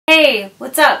Hey,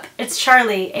 what's up? It's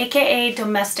Charlie, aka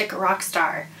Domestic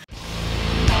Rockstar.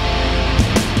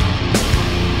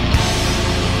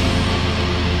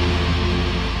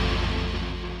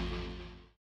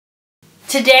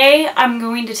 Today, I'm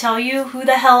going to tell you who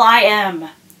the hell I am.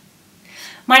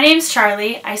 My name's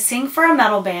Charlie, I sing for a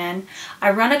metal band,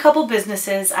 I run a couple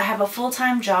businesses, I have a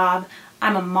full-time job,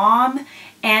 I'm a mom,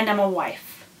 and I'm a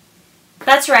wife.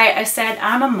 That's right, I said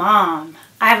I'm a mom.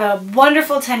 I have a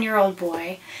wonderful 10-year-old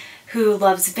boy who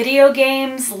loves video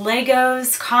games,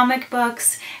 Legos, comic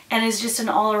books, and is just an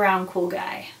all-around cool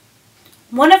guy.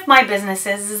 One of my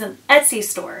businesses is an Etsy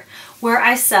store where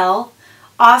I sell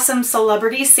awesome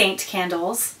celebrity saint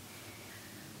candles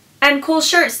and cool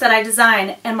shirts that I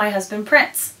design and my husband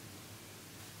prints.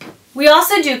 We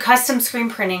also do custom screen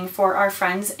printing for our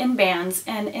friends in bands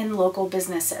and in local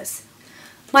businesses.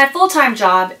 My full-time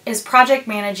job is project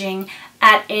managing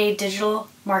at a digital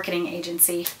marketing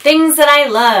agency. Things that I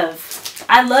love.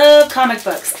 I love comic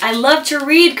books. I love to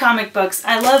read comic books.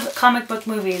 I love comic book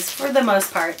movies for the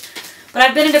most part. But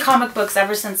I've been into comic books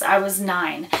ever since I was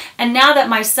 9. And now that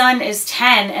my son is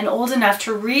 10 and old enough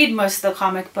to read most of the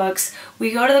comic books,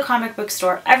 we go to the comic book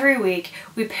store every week.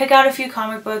 We pick out a few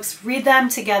comic books, read them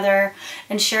together,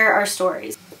 and share our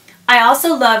stories. I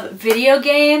also love video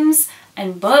games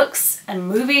and books and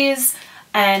movies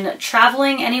and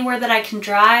traveling anywhere that I can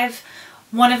drive.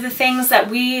 One of the things that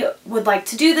we would like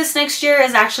to do this next year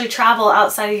is actually travel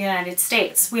outside of the United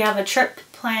States. We have a trip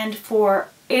planned for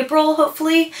April,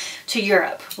 hopefully, to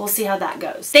Europe. We'll see how that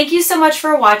goes. Thank you so much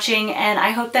for watching, and I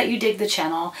hope that you dig the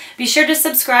channel. Be sure to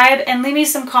subscribe and leave me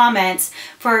some comments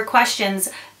for questions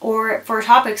or for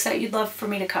topics that you'd love for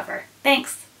me to cover.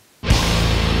 Thanks!